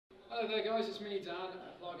Hello there guys, it's me Dan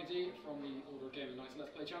Lager D from the Order of Gaming Nights Let's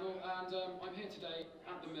Play channel, and I'm here today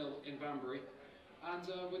at the mill in Banbury, and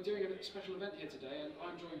we're doing a special event here today, and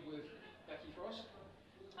I'm joined with Becky Frost.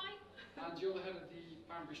 Hi. And you're the head of the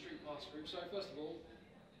Banbury Street Pass group, so first of all,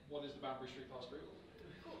 what is the Banbury Street Pass group?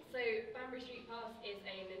 Cool. So Banbury Street Pass is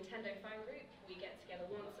a Nintendo fan group. We get together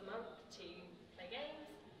once a month to play games,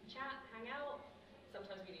 chat, hang out.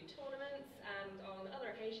 Sometimes we do tournaments, and on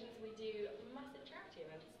other occasions we do massive charity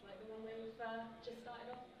events, like the one we've just started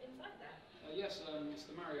off inside there. Yes, it's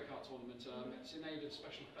the Mario Kart tournament. It's in aid of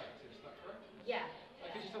Special Effect, is that correct? Yeah.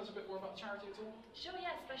 Could you tell us a bit more about the charity at all? Sure,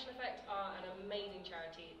 yeah. Special Effect are an amazing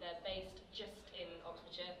charity. They're based just in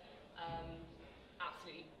Oxfordshire.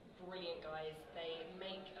 Absolutely brilliant guys. They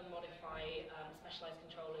make and modify specialised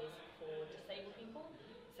controllers for disabled people,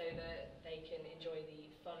 so that they can enjoy the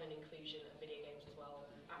fun and inclusion of video games as well.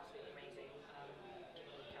 Absolutely amazing. Give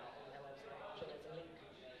a look out on their website. I'm sure there's a link.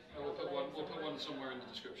 We'll put one somewhere in the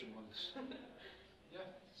description once. Yeah,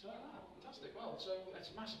 so fantastic. Well, so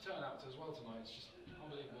it's a massive turnout as well tonight. It's just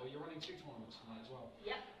unbelievable. You're running 2 tournaments tonight as well.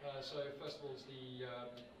 Yeah. So first of all is the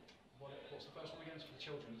what's the first one again? It's for the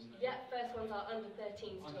children, isn't it? Yeah, first one's our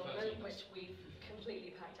under-13s tournament, 13, which we've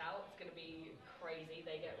completely packed out. It's going to be crazy.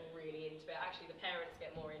 They get really into it. Actually, the parents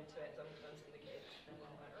get more into it sometimes than the kids.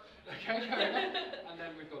 Okay, fair enough. And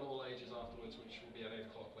then we've got all ages afterwards, which will be at 8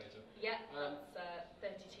 o'clock later. Yeah, that's a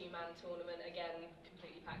 32-man tournament. Again,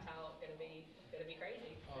 completely packed out. Going to be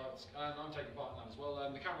crazy. And I'm taking part in that as well.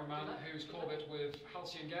 The cameraman, who's Corbett with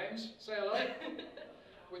Halcyon Games. Say hello.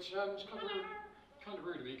 Which was kind of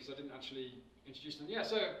rude of me because I didn't actually introduce them. Yeah,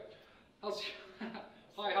 so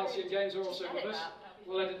hi, Halcyon Games are also with us.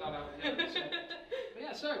 We'll edit that out.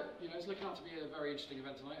 Yeah, so you know, it's looking out to be a very interesting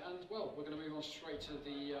event tonight, and well, we're going to move on straight to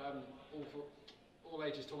the all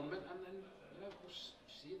ages tournament, and then you know, we'll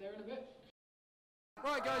see you there in a bit.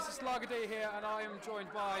 Right, guys, it's Lager D here, and I am joined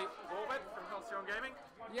by Corbett from Halcyon Gaming.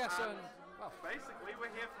 Yes, well, basically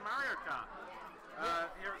we're here for Mario Kart.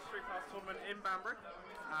 Here at Street Pass tournament in Banbury,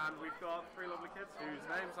 and we've got 3 lovely kids whose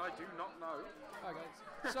names I do not know. Okay,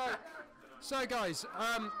 so guys,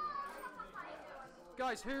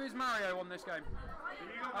 guys, who is Mario on this game?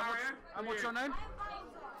 You got Mario. And what's your name?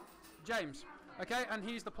 James. Okay, and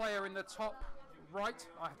he's the player in the top right.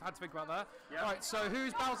 I had to think about that. Yep. Right, so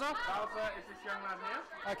who's Bowser? Bowser is this young man here.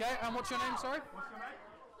 Okay, and what's your name, sorry? What's your name?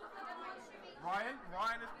 Ryan.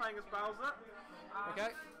 Ryan is playing as Bowser.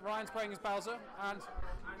 Okay, Ryan's playing as Bowser, and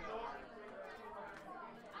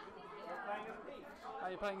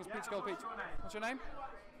you're playing as Peach Gold Peach. What's your name?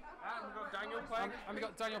 And we've got Daniel playing. And we've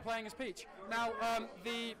got Daniel playing as Peach. Now,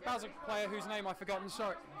 the Bowser player whose name I've forgotten,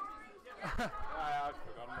 sorry. I've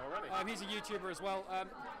forgotten already. He's a YouTuber as well. I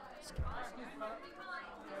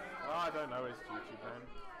don't know his YouTube name.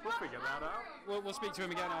 We'll figure that out. We'll speak to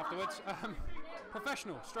him again afterwards.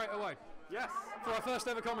 Professional, straight away. Yes. For our first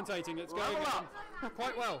ever commentating, it's going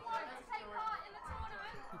quite well.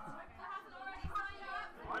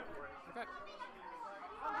 Okay.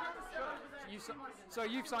 So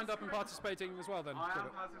you've signed up and participating as well then? I am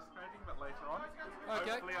participating, but later on.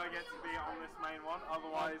 Okay. Hopefully I get to be on this main one,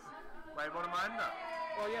 otherwise, wait, what am I under?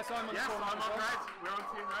 Well, yes, I'm on I'm on red. We're on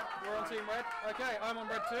Team Red. We're on Team Red. Okay, I'm on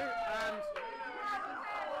red too, and...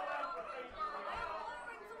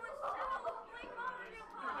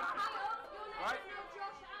 Right.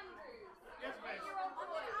 Yes, miss.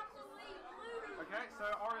 Okay, so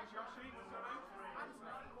Orange Yoshi, what's your name?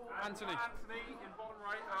 Anthony. Anthony in bottom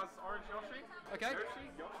right as Orange Yoshi. Okay.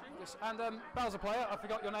 Yoshi. Yes, and Bowser player, I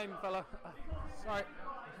forgot your name, fella. Sorry.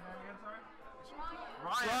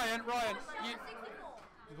 Ryan.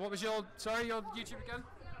 What was your YouTube again?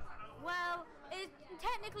 Well, it's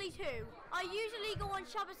technically 2. I usually go on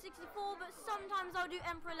Shabba64, but sometimes I'll do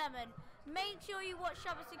Emperor Lemon. Make sure you watch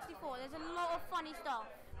Shabba64. There's a lot of funny stuff.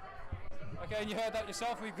 Okay, and you heard that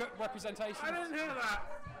yourself? We've got representation. I didn't hear that.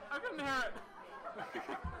 I couldn't hear it.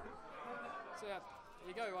 So yeah, there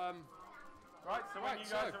you go. Right, so when you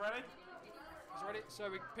guys are ready? So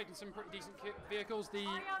we're picking some pretty decent vehicles.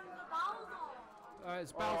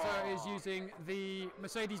 Bowser is using the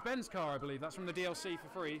Mercedes-Benz car, I believe. That's from the DLC for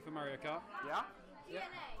free for Mario Kart. Yeah?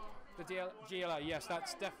 The GLA, yes,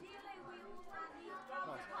 that's definitely...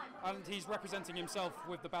 Nice. And he's representing himself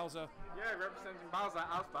with the Bowser. Yeah, representing Bowser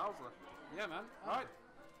as Bowser. Yeah, man. Right.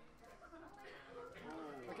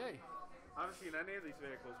 Okay. I haven't seen any of these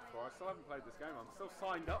vehicles before. I still haven't played this game. I'm still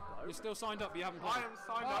signed up though. You're still signed up, but you haven't played. I am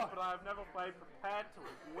signed up, but I have never played. Prepared to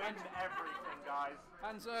win everything, guys.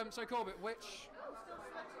 And so Corbett, which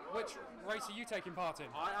race are you taking part in?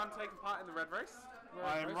 I am taking part in the red race.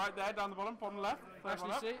 I am right there down the bottom left.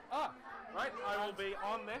 Actually see. Right, I will be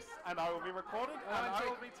on this, and I will be recorded, and I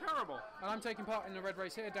will be terrible. And I'm taking part in the red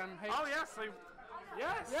race here, Dan. Hey. Oh yes, so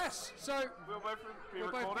yes. Yes. So we'll both be we'll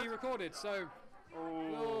recorded. both be recorded. So.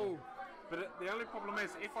 Oh. But the only problem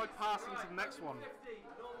is, if I pass into the next one,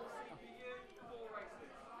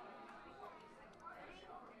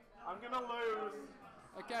 I'm gonna lose.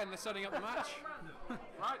 Again, they're setting up the match.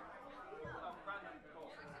 Right.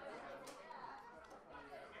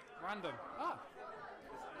 Random. Ah.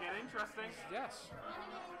 It's getting interesting. Yes.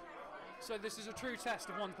 So this is a true test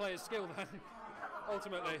of one player's skill then,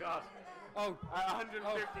 ultimately. Oh God. Oh.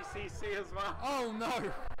 150cc as well. Oh no. I'm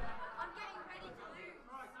getting ready to lose.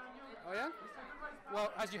 Oh yeah?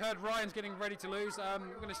 Well, as you heard, Ryan's getting ready to lose.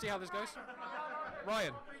 We're going to see how this goes.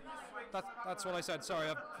 Ryan. That's what I said. Sorry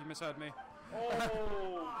if you misheard me.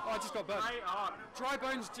 Oh. I just got burnt. Right on. Dry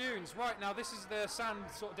Bones Dunes. Right, now this is the sand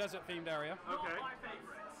sort of desert themed area. Okay.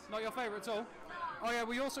 Not your favourite at all? Oh yeah,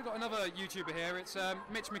 we also got another YouTuber here. It's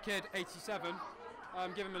Mitch McKidd87.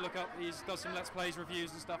 Give him a look up. He does some Let's Plays,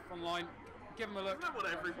 reviews and stuff online. Give him a look. Isn't that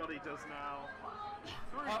what everybody does now?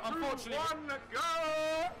 Unfortunately. 3, 2, 1, go!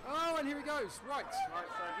 Oh, and here he goes. Right. Right,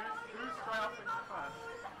 so who's straight off into first?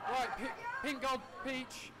 Right, Pink Gold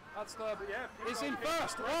Peach. That's the. Yeah, it's in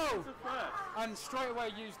first. Oh! Into first. And straight away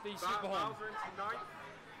used the super horn. Bowser into ninth.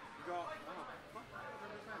 You got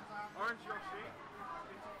Orange Yoshi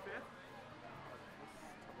into fifth.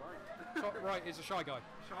 Top right is a Shy Guy.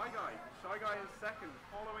 Shy Guy is second,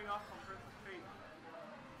 following up on Princess Peach.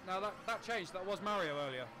 Now that changed. That was Mario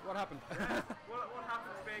earlier. What happened? Yeah. What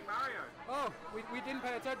happened to being Mario? Oh, we didn't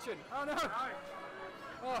pay attention. Oh no.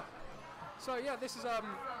 Oh. So yeah, this is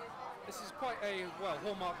quite a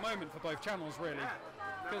hallmark moment for both channels, really. Yeah.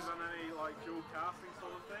 Never done any like dual casting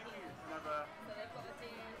sort of thing. It's never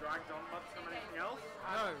dragged on much from anything else.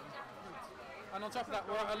 No. And on top of that,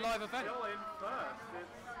 we're at a live event. Still in first. It's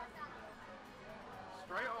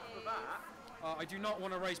straight off the bat. I do not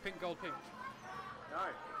want to race Pink Gold Peach. No,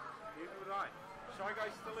 neither would I. Shy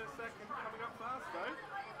Guy's still in second, coming up fast though.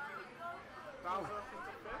 Bowser up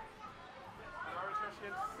into fifth. And Orange Yoshi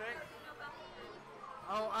into sixth.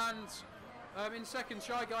 Oh, and in second,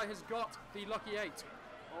 Shy Guy has got the lucky 8.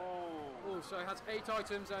 Oh. So he has 8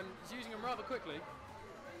 items and he's using them rather quickly.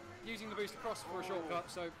 Using the boost across for a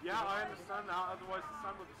shortcut, so... Yeah, I understand that, otherwise the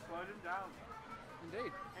sun would have slowed him down.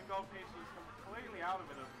 Indeed. Pink Gold Peach is completely out of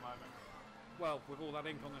it at the moment. Well, with all that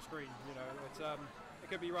ink on the screen, you know, it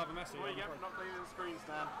could be rather messy. What do you get for not cleaning the screens,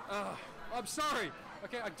 Dan? I'm sorry!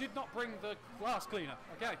 Okay, I did not bring the glass cleaner,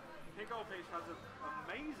 okay? Pink Gold Peach has an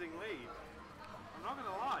amazing lead. I'm not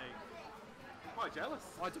going to lie, I'm quite jealous.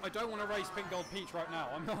 I don't want to race Pink Gold Peach right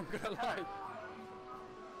now, I'm not going to lie.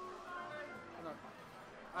 No.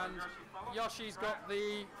 And Yoshi's got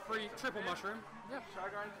the free triple mushroom. Yeah. Shy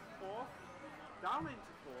Guy into fourth, down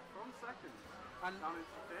into fourth from second, and down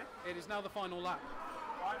into fifth. It is now the final lap.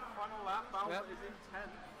 Final lap, Bowser is in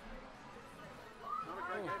 10th. Not a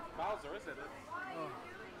great game for Bowser, is it?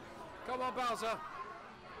 Come on, Bowser.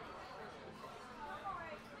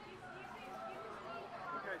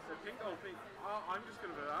 Okay, so Pink Gold Peach. I'm just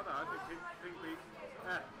going to put it out there. I think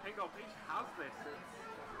Pink Gold Peach has this.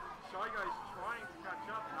 It's Shy Guy's trying to catch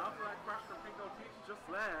up, and after that crash from Pink Gold Peach just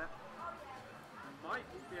there, might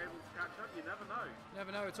be able to catch up. You never know.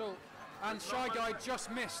 Never know at all. And Shy Guy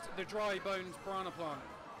just missed the Dry Bones Piranha Plant.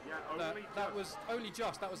 Yeah, that was only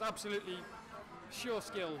just. That was absolutely sure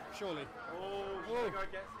skill, surely. Shy Guy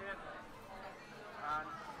gets hit. And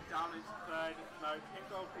down into third. No, Pink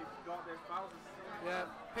Gold Peach got this. Bowser's still Yeah,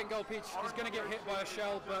 Pink Gold Peach is going to get hit by a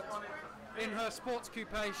shell, but in her sports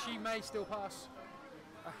coupe, she may still pass.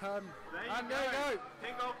 There you go.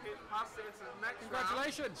 Pink Gold Peach passed it into the next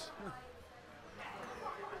Congratulations. round.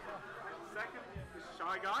 Second is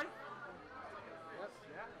Shy Guy.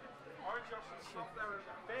 Yeah. Orange Yoshi's top there in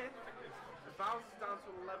 5th. The Bowser's down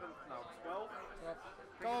to 11th now. 12th. Yep.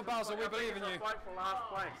 Go on, Bowser, we believe in you. Fight for last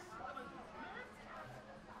place.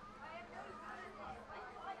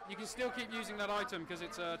 You can still keep using that item because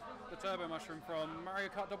it's the Turbo Mushroom from Mario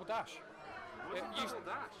Kart Double Dash.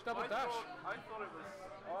 Double Dash. I thought it was.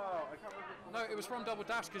 Oh, I can't remember. No, it was from Double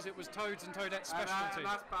Dash because it was Toad's and Toadette's specialty. And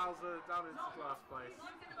that's Bowser down into last place.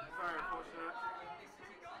 Very unfortunate.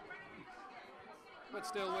 But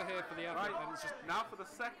still, we're here for the effort. Right, and it's just now for the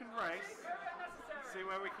second race. See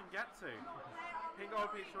where we can get to. Pink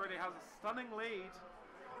Gold Peach already has a stunning lead.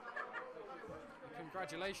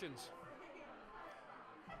 Congratulations.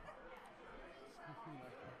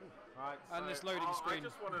 Right, and this loading screen. I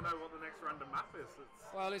just want to know what the next random map is.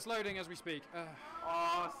 Well, it's loading as we speak.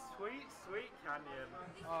 Oh, sweet, sweet canyon.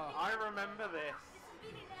 I remember this. It's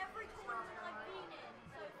been in every corner I've been in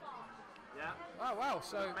so far. Yeah. Oh wow!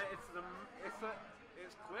 So it's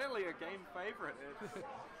clearly a game favourite. It's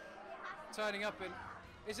turning up in.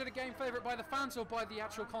 Is it a game favourite by the fans or by the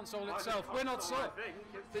actual console itself? We're not sure.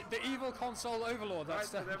 The evil console overlord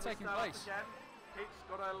that's taking place. Again. Peach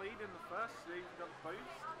got her lead in the first, so he's got the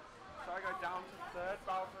boost. So I go down to third,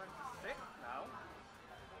 Bowser into sixth now.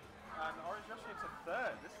 And Orange Yoshi into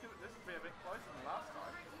third. This could be a bit closer than last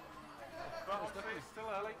time. But obviously it's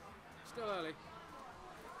still early. Still early.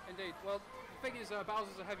 Indeed. Well, the thing is,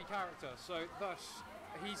 Bowser's a heavy character, so thus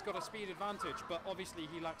he's got a speed advantage, but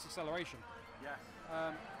obviously he lacks acceleration. Yes.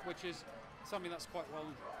 Which is something that's quite well,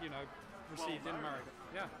 received in Mario.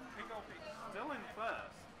 Yeah. Pink Gold Peach still in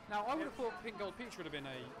first. Now, I would have thought Pink Gold Peach would have been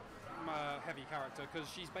a heavy character because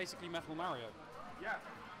she's basically Metal Mario. Yeah.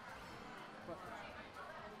 But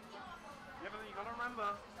but you got to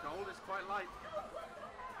remember, gold is quite light.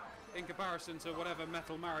 In comparison to whatever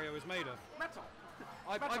Metal Mario is made of. Metal.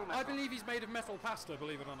 I believe he's made of metal pasta,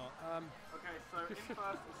 believe it or not. Okay, so in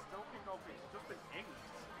first is still Pink Gold Peach, just been inked.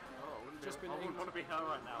 I wouldn't want to be her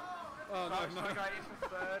right now. Oh, no. Shy Guy into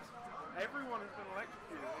third. Everyone has been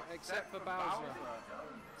electrocuted except for Bowser.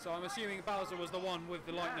 So I'm assuming Bowser was the one with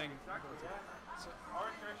the lightning. Exactly, yeah. So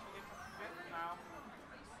Orange Yoshi into fifth now.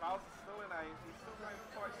 Bowser's still in eighth. He's still going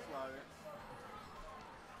quite slow.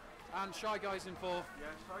 And Shy Guy's in fourth.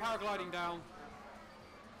 Yeah, paragliding down.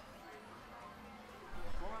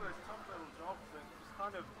 It's one of those tough little jobs that just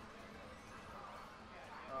kind of...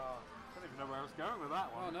 I don't even know where I was going with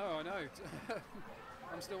that one. Oh no, I know.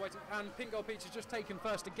 I'm still waiting. And Pink Gold Peach has just taken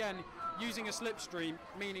first again, using a slipstream,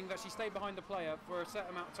 meaning that she stayed behind the player for a set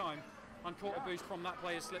amount of time and caught a boost from that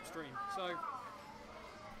player's slipstream. So I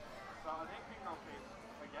think Pink Gold Peach,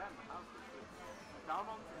 again, has this down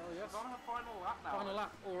on, she's on her final lap now. Final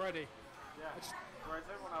lap already. Yeah. Whereas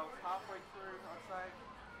everyone else, halfway through, I'd say.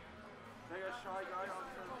 There goes Shy Guy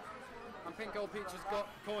onto... And Pink Gold Peach has got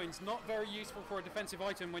coins, not very useful for a defensive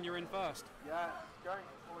item when you're in first. Yeah, it's going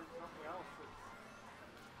for points, nothing else.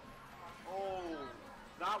 Oh,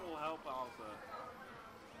 that will help Bowser.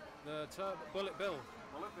 The Bullet Bill.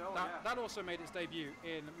 Bullet Bill, That also made its debut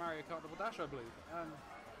in Mario Kart Double Dash, I believe.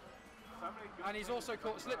 And he's also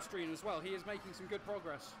caught Slipstream as well. He is making some good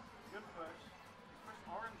progress. Good push. Push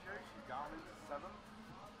Orange Yoshi down into seventh.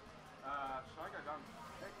 Shy Guy down to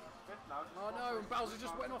sixth. Fifth now. Oh no, and Bowser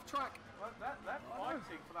just went off track. Well, they're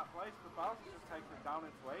fighting for that place, but Bowser's just taking it down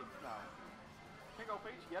into eighth now. Pink Gold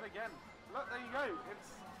Peach yet again. Look, there you go.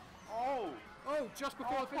 It's... Oh, just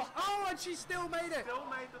before the finish. Oh, and she still made it. Still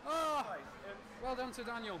made the first place. Well done to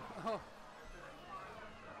Daniel. Oh.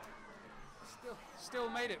 Still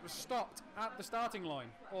made it. Was stopped at the starting line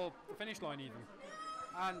or the finish line even.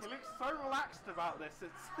 And he looks so relaxed about this.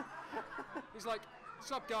 It's he's like,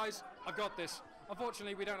 "Sup guys, I've got this."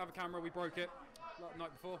 Unfortunately, we don't have a camera. We broke it the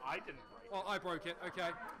night before. I didn't break it. Well, I broke it.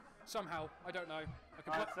 Okay, somehow. I don't know.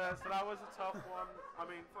 So that was a tough one. I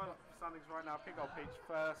mean, for standings right now, Pink Gold Peach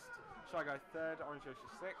first, Shy Guy third, Orange Yoshi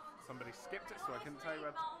sixth. Somebody skipped it, so I couldn't tell you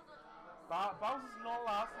where. Bowser's not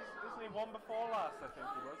last. Isn't he one before last? I think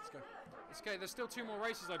he was. Let's go. It's okay. There's still 2 more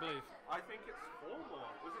races, I believe. I think it's 4 more.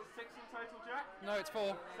 Was it 6 in total, Jack? No, it's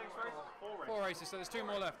 4. 6 races. 4 races. 4 races. So there's 2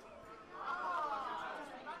 more left.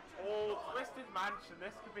 Oh, Twisted Mansion.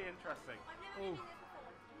 This could be interesting. Oh.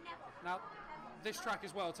 Now, this track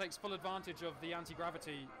as well takes full advantage of the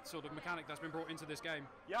anti-gravity sort of mechanic that's been brought into this game.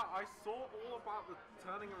 Yeah, I saw all about the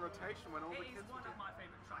turning and rotation when all the kids. It is one of my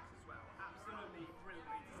favourite tracks as well. Absolutely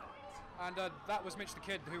brilliantly designed. And that was Mitch the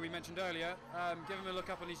Kid, who we mentioned earlier. Give him a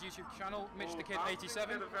look up on his YouTube channel, Mitch the Kid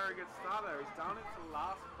 87. He's a very good start there. He's down into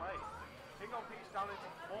last place. Pink Gold Peach down into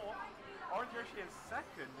 4th. Orange Yoshi in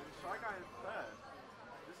 2nd and Shy Guy in 3rd.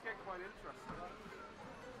 This is getting quite interesting.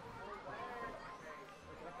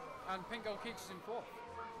 And Pink Gold Peach is in 4th.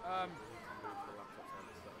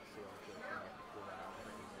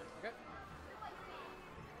 Okay.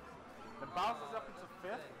 Then Bowser's up into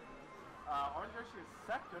 5th. Orange Yoshi is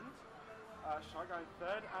 2nd. Shy Guy in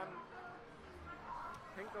 3rd. And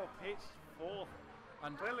Pink Gold Peach 4th.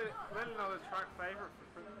 And clearly not a track favourite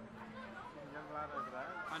for the young lad over there.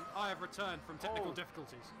 And I have returned from technical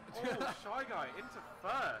difficulties. Shy Guy into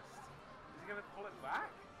 1st. Is he going to pull it back?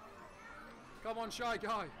 Come on, Shy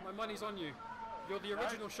Guy. My money's on you. You're the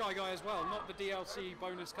original Shy Guy as well, not the DLC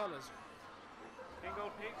bonus colours. Pink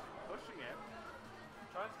Gold Peach pushing it.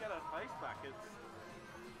 Trying to get her place back.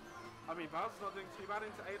 I mean, Bowser's not doing too bad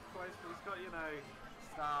into 8th place, but he's got,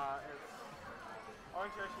 star. It's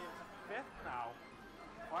Orange Yoshi into 5th now.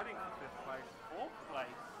 Fighting for 5th place. 4th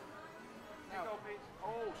place. Pink Gold Peach.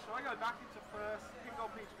 Oh, Shy Guy back into 1st. Pink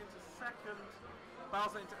Gold Peach into 2nd.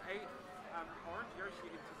 Bowser into 8th. And Orange Yoshi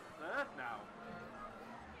into 3rd now.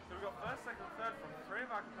 So we've got first, second, third from 3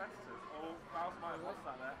 of our competitors. Oh, Bowser might have lost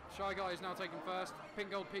that there. Shy Guy is now taking first.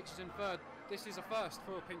 Pink Gold Peach is in third. This is a first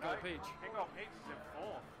for Pink Gold Peach. Pink Gold Peach is in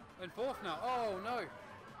 4th. In 4th now. Oh no.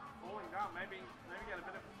 Falling down, maybe get a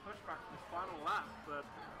bit of a pushback from this final lap, but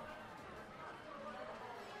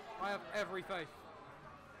I have every faith.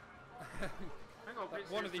 Pink Gold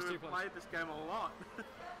Peach one of these two played this game a lot.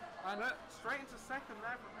 And straight into second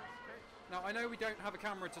there for Princess Peach. now I know we don't have a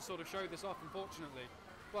camera to sort of show this off, unfortunately,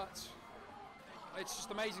 but it's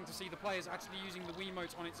just amazing to see the players actually using the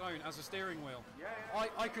Wiimote on its own as a steering wheel. Yeah.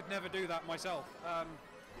 I could never do that myself.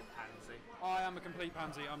 You pansy. I am a complete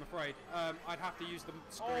pansy, I'm afraid. I'd have to use the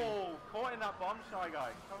screen. Oh, caught in that bomb, Shy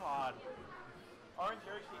Guy. Come on. Orange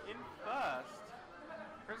Yoshi in first.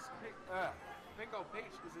 Pink Gold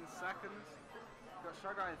Peach is in second. Got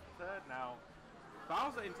Shy Guy in third now.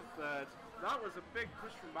 Bowser into third. That was a big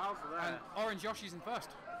push from Bowser there. And Orange Yoshi's in first.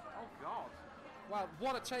 Oh God. Wow,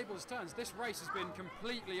 what a tables turns. This race has been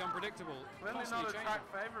completely unpredictable. Clearly constantly not a changing. track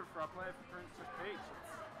favourite for our player for Princess Peach.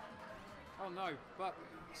 Oh no, but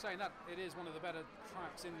saying that, it is one of the better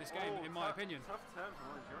tracks in this game, in my opinion. Tough turn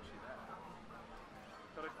from Orange Yoshi there.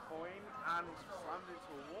 Got a coin and slammed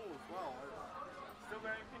into a wall as well. Still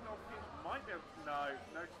going, Pink Gold Peach might be able to,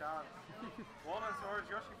 no chance. Well done to Orange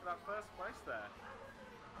Yoshi for that first place there.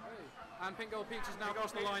 And Pink Gold Peach has now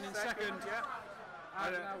crossed the line in second. Yeah.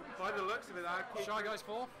 And by the looks of it, Shy Guy's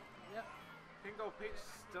fourth. Yeah. Pink Gold Peach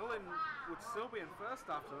would still be in first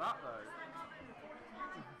after that though.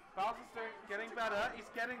 Bowser's getting better, he's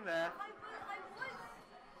getting there.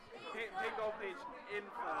 Pink Gold Peach in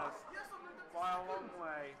first by a long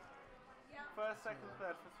way. First, second,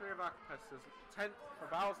 third for 3 of our competitors. 10th for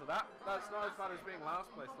Bowser. That's not as bad as being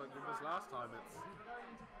last place like it was last time.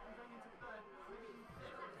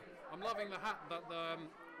 I'm loving the hat that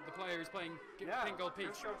the player is playing Pink Gold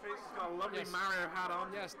Peach. Pink Gold Peach has got a lovely Mario hat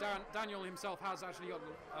on. Yes, Daniel himself has actually got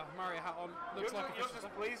a Mario hat on. Looks you're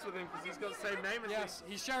just pleased with him because he's got the same name as me. Yes,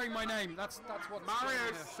 he's sharing my name. That's what.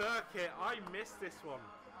 Mario Circuit. I missed this one.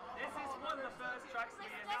 This is one of the first tracks to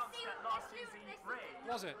be announced at last year's E3.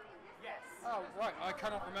 Was it? Yes. Oh, right. I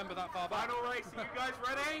cannot remember that far back. Final race. Are you guys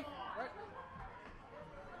ready? Right.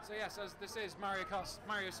 So yes, as this is Mario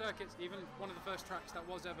Circuits, even one of the first tracks that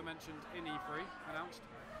was ever mentioned in E3, announced,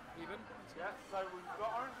 even. Yes, so we've got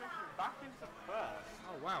Orange Yoshi back into first.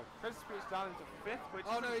 Oh wow. Princess Peach down into 5th, which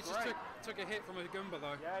oh no, he great. just took a hit from a Goomba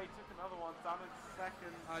though. Yeah, he took another one, down into 2nd.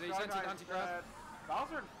 He's entered anti-grab.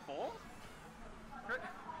 Bowser in 4th?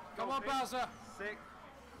 Come on, Bowser! 6th.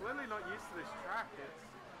 Clearly not used to this track.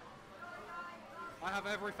 I have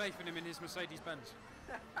every faith in him in his Mercedes-Benz.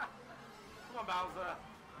 Come on, Bowser.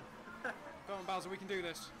 Come on, Bowser, we can do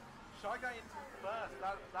this. Shy Guy into first.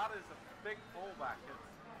 That is a big fallback.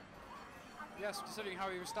 Yes, considering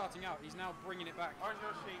how he was starting out, he's now bringing it back. Orange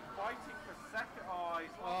Yoshi fighting for second.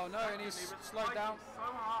 Oh no, and he's slowed down. So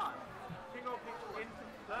hard. King Gold Peach into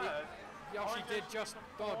third. Yoshi did just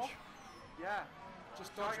dodge. Yeah.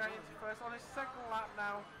 Just dodge. Shy Guy into first on his second lap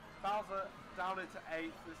now. Bowser down into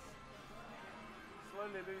 8th.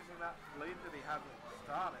 Slowly losing that lead that he had at the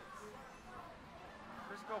start.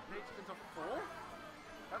 Pink Gold Peach into 4th.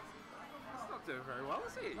 That's not doing very well,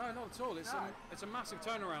 is he? No, not at all. It's a massive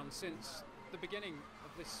turnaround since the beginning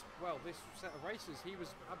of this set of races. He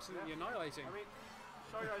was absolutely annihilating. I mean,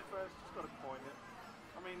 Shy Guy first, just got to coin it.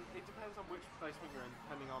 I mean, it depends on which placement you're in,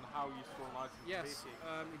 depending on how useful an item yes, is.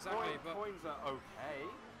 exactly. But coins are okay.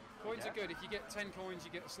 Coins are good. If you get 10 coins,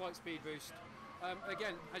 you get a slight speed boost.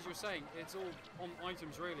 Again, as you were saying, it's all on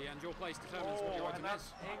items really, and your place determines what your item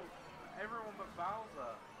is. Everyone but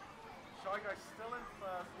Bowser. Shy Guy still in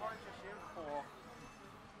first, Orange Yoshi in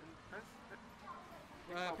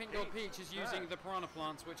 4th. Pink Gold Peach is using the Piranha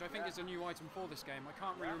Plants, which I think is a new item for this game. I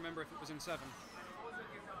can't really remember if it was in 7.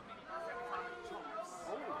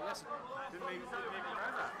 Oh, yes. Didn't even know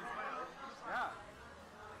that. Yeah.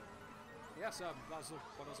 Yes, that was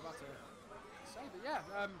what I was about to say, but yeah.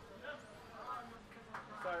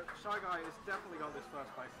 So, Shy Guy has definitely got this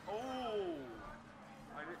first place. Oh!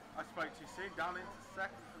 I spoke too soon. Down into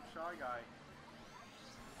 2nd from Shy Guy.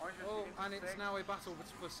 And it's now a battle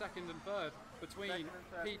for 2nd and 3rd between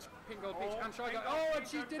Pink Gold Peach and Shy Guy. And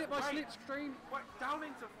she did it by slipstream. Down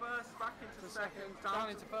into 1st, back into 2nd,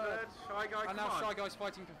 down into 3rd. Shy Guy. And now Shy Guy's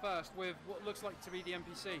fighting for 1st with what looks like to be the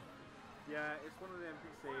NPC. Yeah, it's one of the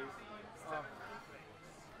NPCs.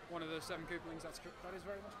 One of the 7 Koopalings. That is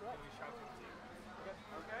very much correct.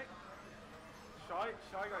 Okay. Shy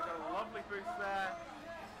Guy got a lovely boost there.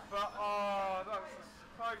 But that was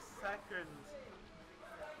a close second.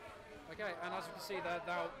 Okay, and as you can see there,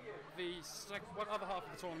 now the one other half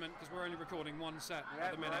of the tournament, because we're only recording one set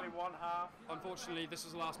at the minute. Only one half. Unfortunately, this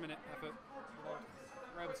is a last-minute effort.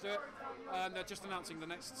 We're able to do it. They're just announcing the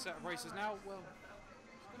next set of races now. Well,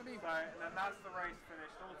 it's going to be. So, and then that's the race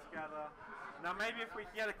finished all together. Now, maybe if we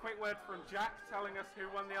can get a quick word from Jack telling us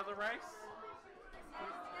who won the other race.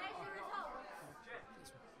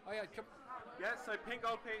 Oh yeah. Yeah. So Pink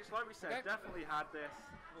Gold Peach, like we said, Okay. definitely had this.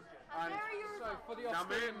 And So for the now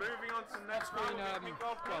off-screen, moving on to the next round, Pink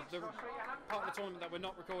Gold well, Peach. the part of the tournament that we're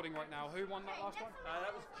not recording right now. Who won that last one?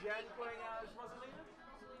 That was Jen playing as Rosalina.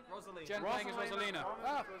 Rosalina. Jen playing as Rosalina.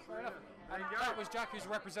 Ah, fair enough. There And you go. that was Jack, who's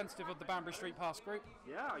representative of the Banbury Street Pass group,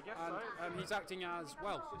 Yeah, I guess and so. he's acting as,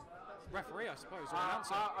 well, referee, I suppose, or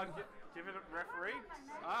announcer. Give it a referee.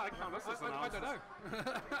 I can't listen to I don't know.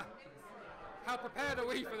 How prepared are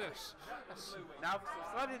we for this? Yes. Now for some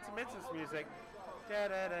slight intermittence music.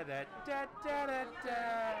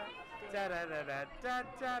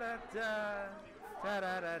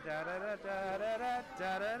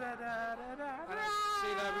 See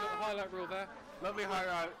there, we've got the highlight reel there. Lovely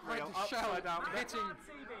highlight Great reel, to show, upside down. hitting.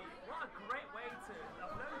 TV. What a great way to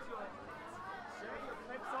upload your share your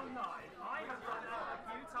clips online. I have done that a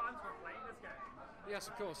few times when playing this game. Yes,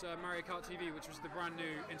 of course, Mario Kart TV, which was the brand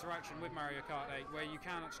new interaction with Mario Kart 8, where you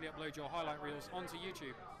can actually upload your highlight reels onto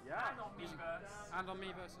YouTube And Yeah. on Miiverse. and on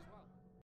Miiverse as well.